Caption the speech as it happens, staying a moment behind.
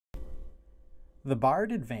The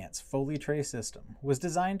Bard ADVANCE Foley tray system was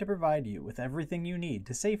designed to provide you with everything you need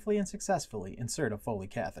to safely and successfully insert a Foley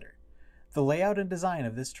catheter. The layout and design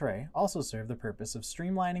of this tray also serve the purpose of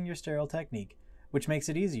streamlining your sterile technique, which makes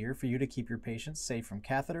it easier for you to keep your patients safe from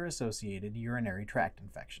catheter-associated urinary tract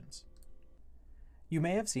infections. You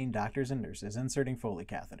may have seen doctors and nurses inserting Foley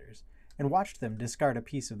catheters and watched them discard a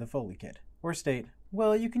piece of the Foley kit, or state,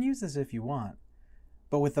 "Well, you can use this if you want."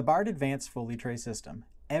 But with the Bard ADVANCE Foley tray system,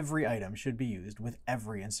 every item should be used with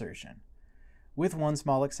every insertion. With one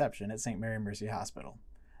small exception at St. Mary Mercy Hospital.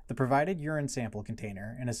 The provided urine sample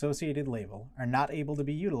container and associated label are not able to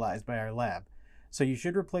be utilized by our lab, so you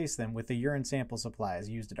should replace them with the urine sample supplies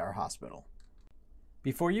used at our hospital.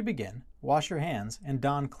 Before you begin, wash your hands and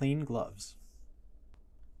don clean gloves.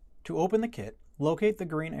 To open the kit, locate the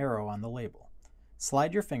green arrow on the label.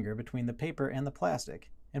 Slide your finger between the paper and the plastic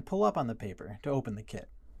and pull up on the paper to open the kit.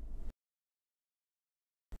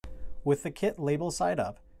 With the kit label side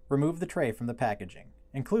up, remove the tray from the packaging.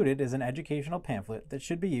 Included is an educational pamphlet that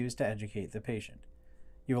should be used to educate the patient.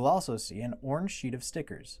 You will also see an orange sheet of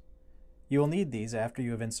stickers. You will need these after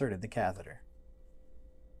you have inserted the catheter.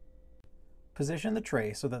 Position the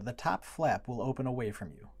tray so that the top flap will open away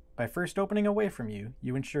from you. By first opening away from you,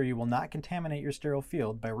 you ensure you will not contaminate your sterile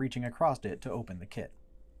field by reaching across it to open the kit.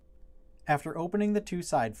 After opening the two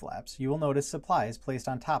side flaps, you will notice supplies placed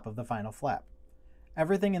on top of the final flap.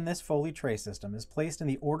 Everything in this Foley tray system is placed in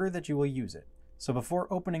the order that you will use it, so before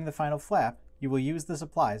opening the final flap, you will use the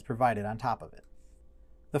supplies provided on top of it.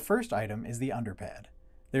 The first item is the underpad.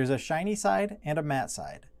 There's a shiny side and a matte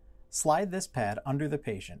side. Slide this pad under the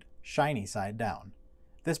patient, shiny side down.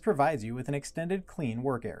 This provides you with an extended clean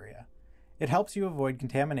work area. It helps you avoid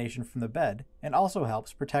contamination from the bed and also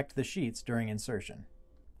helps protect the sheets during insertion.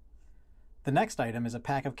 The next item is a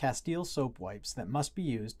pack of Castile soap wipes that must be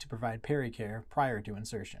used to provide pericare prior to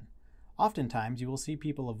insertion. Oftentimes you will see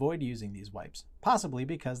people avoid using these wipes, possibly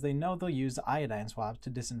because they know they'll use the iodine swabs to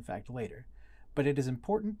disinfect later, but it is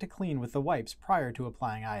important to clean with the wipes prior to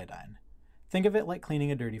applying iodine. Think of it like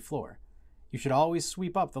cleaning a dirty floor. You should always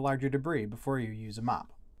sweep up the larger debris before you use a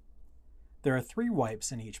mop. There are 3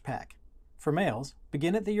 wipes in each pack. For males,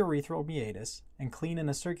 begin at the urethral meatus and clean in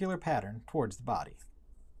a circular pattern towards the body.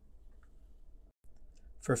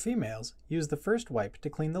 For females, use the first wipe to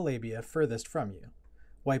clean the labia furthest from you,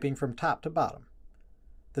 wiping from top to bottom.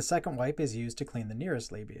 The second wipe is used to clean the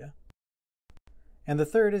nearest labia, and the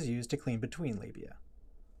third is used to clean between labia.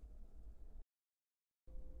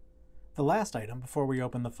 The last item before we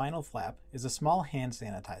open the final flap is a small hand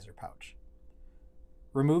sanitizer pouch.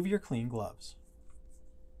 Remove your clean gloves.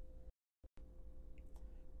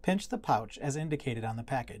 Pinch the pouch as indicated on the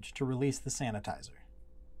package to release the sanitizer.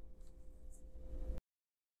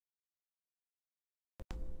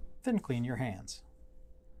 Then clean your hands.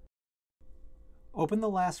 Open the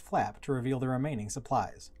last flap to reveal the remaining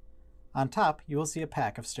supplies. On top, you will see a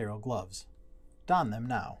pack of sterile gloves. Don them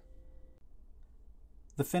now.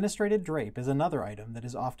 The fenestrated drape is another item that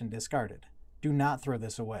is often discarded. Do not throw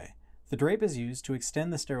this away. The drape is used to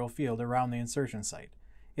extend the sterile field around the insertion site.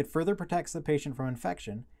 It further protects the patient from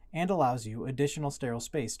infection and allows you additional sterile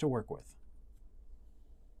space to work with.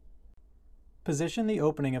 Position the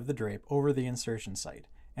opening of the drape over the insertion site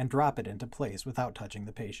and drop it into place without touching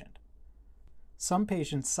the patient. Some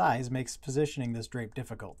patients' size makes positioning this drape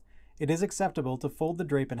difficult. It is acceptable to fold the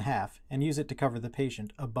drape in half and use it to cover the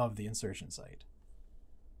patient above the insertion site.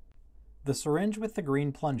 The syringe with the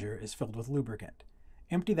green plunger is filled with lubricant.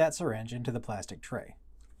 Empty that syringe into the plastic tray.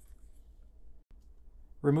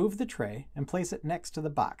 Remove the tray and place it next to the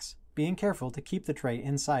box, being careful to keep the tray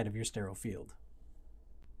inside of your sterile field.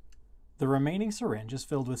 The remaining syringe is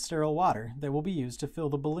filled with sterile water that will be used to fill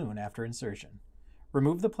the balloon after insertion.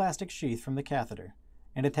 Remove the plastic sheath from the catheter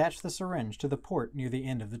and attach the syringe to the port near the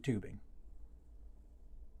end of the tubing.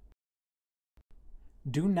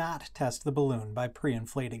 Do not test the balloon by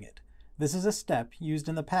pre-inflating it. This is a step used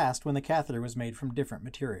in the past when the catheter was made from different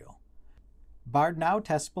material. Bard now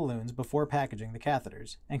tests balloons before packaging the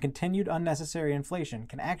catheters, and continued unnecessary inflation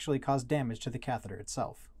can actually cause damage to the catheter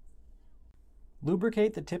itself.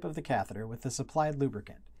 Lubricate the tip of the catheter with the supplied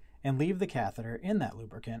lubricant, and leave the catheter in that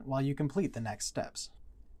lubricant while you complete the next steps.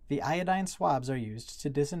 The iodine swabs are used to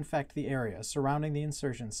disinfect the area surrounding the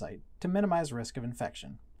insertion site to minimize risk of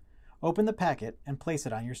infection. Open the packet and place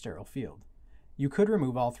it on your sterile field. You could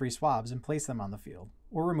remove all 3 swabs and place them on the field,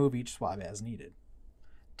 or remove each swab as needed.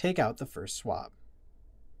 Take out the first swab.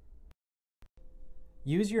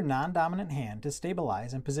 Use your non-dominant hand to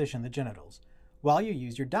stabilize and position the genitals, while you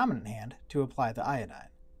use your dominant hand to apply the iodine.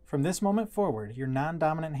 From this moment forward, your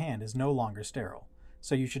non-dominant hand is no longer sterile,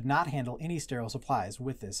 so you should not handle any sterile supplies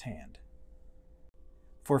with this hand.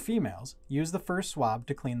 For females, use the first swab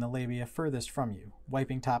to clean the labia furthest from you,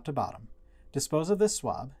 wiping top to bottom. Dispose of this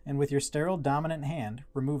swab, and with your sterile dominant hand,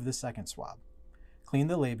 remove the second swab. Clean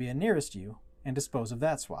the labia nearest you, and dispose of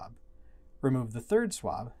that swab. Remove the third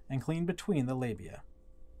swab, and clean between the labia.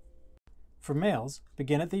 For males,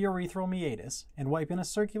 begin at the urethral meatus and wipe in a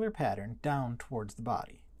circular pattern down towards the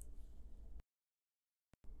body.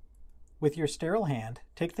 With your sterile hand,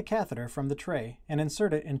 take the catheter from the tray and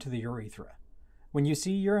insert it into the urethra. When you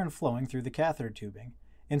see urine flowing through the catheter tubing,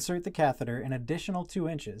 insert the catheter an additional 2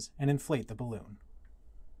 inches and inflate the balloon.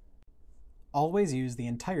 Always use the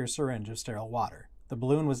entire syringe of sterile water. The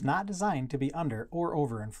balloon was not designed to be under or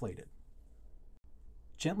overinflated.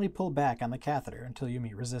 Gently pull back on the catheter until you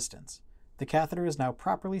meet resistance. The catheter is now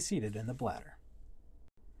properly seated in the bladder.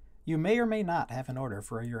 You may or may not have an order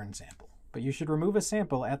for a urine sample, but you should remove a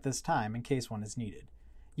sample at this time in case one is needed.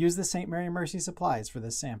 Use the St. Mary Mercy supplies for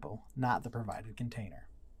this sample, not the provided container.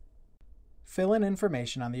 Fill in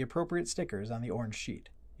information on the appropriate stickers on the orange sheet.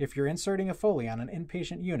 If you're inserting a Foley on an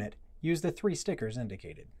inpatient unit, use the 3 stickers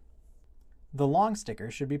indicated. The long sticker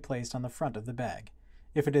should be placed on the front of the bag.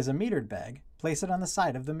 If it is a metered bag, place it on the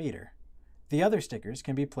side of the meter. The other stickers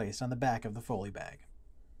can be placed on the back of the Foley bag.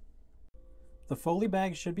 The Foley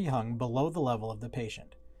bag should be hung below the level of the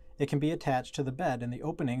patient. It can be attached to the bed in the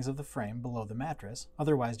openings of the frame below the mattress,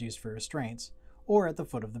 otherwise used for restraints, or at the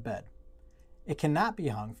foot of the bed. It cannot be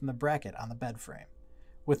hung from the bracket on the bed frame.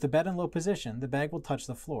 With the bed in low position, the bag will touch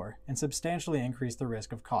the floor and substantially increase the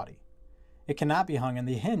risk of caught. It cannot be hung in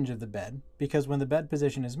the hinge of the bed because when the bed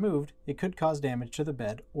position is moved, it could cause damage to the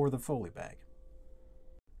bed or the Foley bag.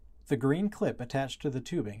 The green clip attached to the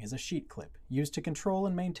tubing is a sheet clip used to control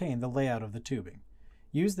and maintain the layout of the tubing.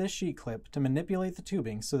 Use this sheet clip to manipulate the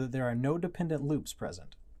tubing so that there are no dependent loops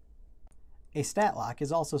present. A stat lock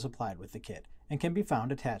is also supplied with the kit and can be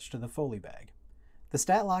found attached to the Foley bag. The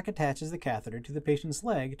stat lock attaches the catheter to the patient's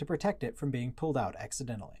leg to protect it from being pulled out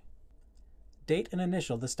accidentally. Date and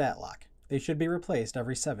initial the stat lock. They should be replaced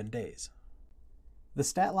every 7 days. The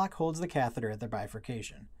stat lock holds the catheter at the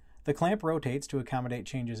bifurcation. The clamp rotates to accommodate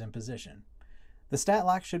changes in position. The stat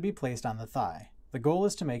lock should be placed on the thigh. The goal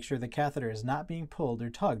is to make sure the catheter is not being pulled or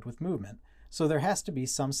tugged with movement, so there has to be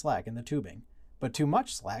some slack in the tubing. But too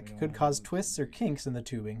much slack could cause twists or kinks in the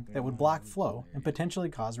tubing that would block flow and potentially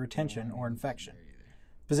cause retention or infection.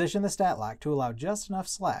 Position the stat lock to allow just enough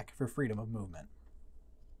slack for freedom of movement.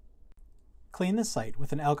 Clean the site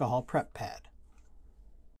with an alcohol prep pad.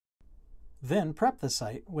 Then prep the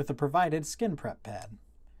site with a provided skin prep pad.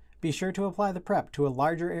 Be sure to apply the prep to a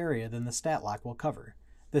larger area than the stat lock will cover.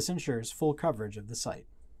 This ensures full coverage of the site.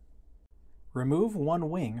 Remove one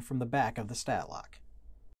wing from the back of the stat lock.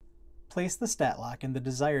 Place the stat lock in the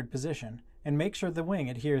desired position and make sure the wing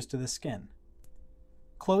adheres to the skin.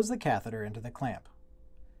 Close the catheter into the clamp.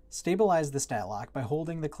 Stabilize the stat lock by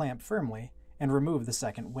holding the clamp firmly and remove the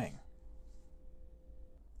second wing.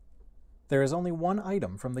 There is only one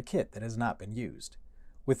item from the kit that has not been used.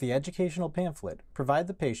 With the educational pamphlet, provide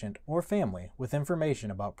the patient or family with information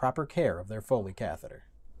about proper care of their Foley catheter.